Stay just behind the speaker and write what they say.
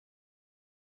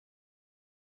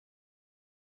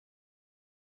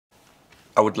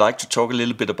I would like to talk a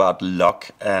little bit about luck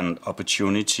and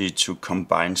opportunity to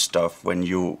combine stuff when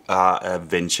you are a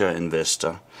venture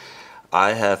investor.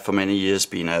 I have for many years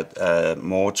been a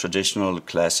more traditional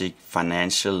classic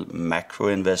financial macro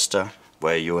investor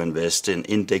where you invest in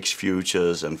index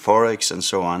futures and forex and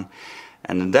so on.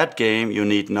 And in that game you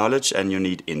need knowledge and you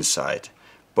need insight,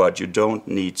 but you don't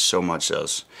need so much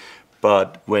else.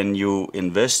 But when you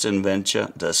invest in venture,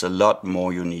 there's a lot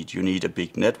more you need. You need a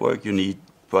big network, you need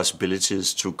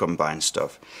possibilities to combine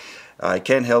stuff. I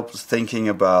can't help thinking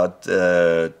about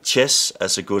chess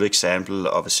as a good example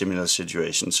of a similar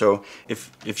situation. So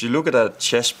if you look at a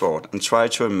chessboard and try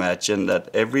to imagine that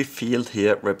every field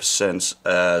here represents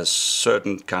a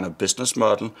certain kind of business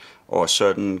model or a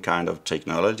certain kind of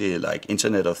technology like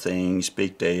Internet of Things,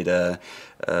 big data,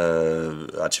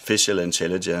 artificial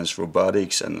intelligence,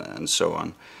 robotics, and so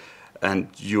on. And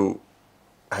you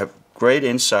have great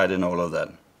insight in all of that.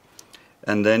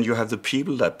 And then you have the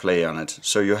people that play on it.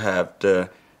 So you have the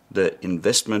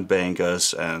investment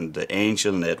bankers and the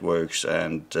angel networks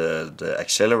and the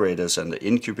accelerators and the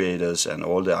incubators and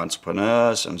all the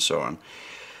entrepreneurs and so on.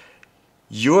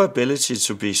 Your ability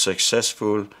to be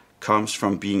successful comes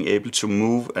from being able to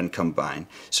move and combine.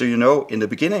 So you know, in the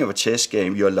beginning of a chess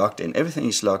game, you're locked in. Everything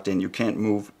is locked in. You can't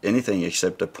move anything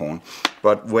except a pawn.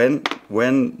 But when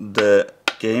the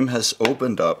game has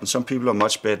opened up, and some people are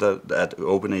much better at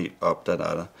opening up than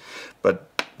others, but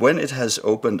when it has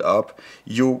opened up,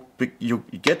 you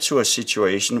get to a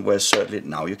situation where certainly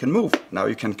now you can move, now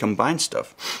you can combine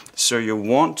stuff. So you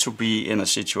want to be in a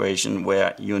situation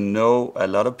where you know a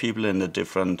lot of people in the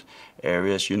different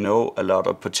areas, you know a lot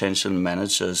of potential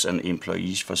managers and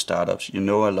employees for startups, you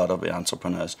know a lot of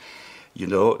entrepreneurs, you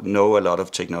know a lot of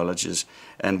technologies.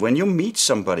 And when you meet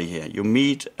somebody here, you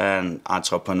meet an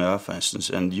entrepreneur, for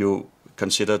instance, and you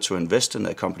consider to invest in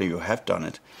a company, you have done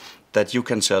it, that you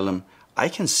can tell them, I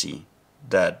can see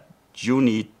that you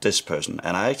need this person,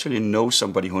 and I actually know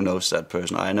somebody who knows that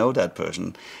person. I know that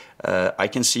person. I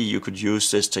can see you could use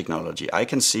this technology. I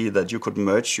can see that you could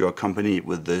merge your company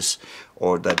with this,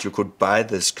 or that you could buy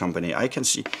this company. I can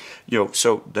see,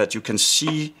 so that you can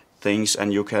see things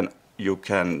and you can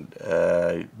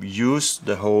use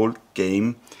the whole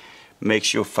game,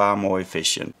 makes you far more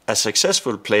efficient. A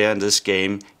successful player in this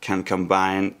game can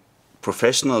combine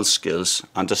professional skills,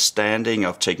 understanding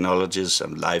of technologies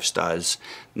and lifestyles,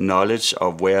 knowledge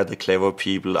of where the clever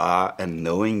people are and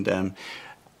knowing them,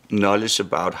 knowledge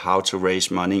about how to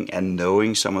raise money and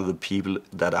knowing some of the people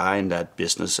that are in that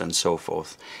business and so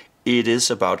forth. It is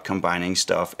about combining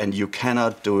stuff, and you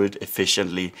cannot do it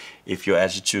efficiently if your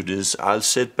attitude is, I'll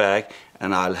sit back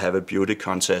and I'll have a beauty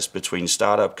contest between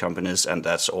startup companies and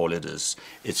that's all it is.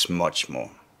 It's much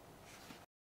more.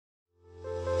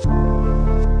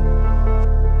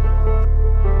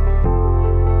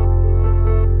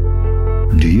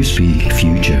 Do you speak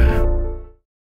future?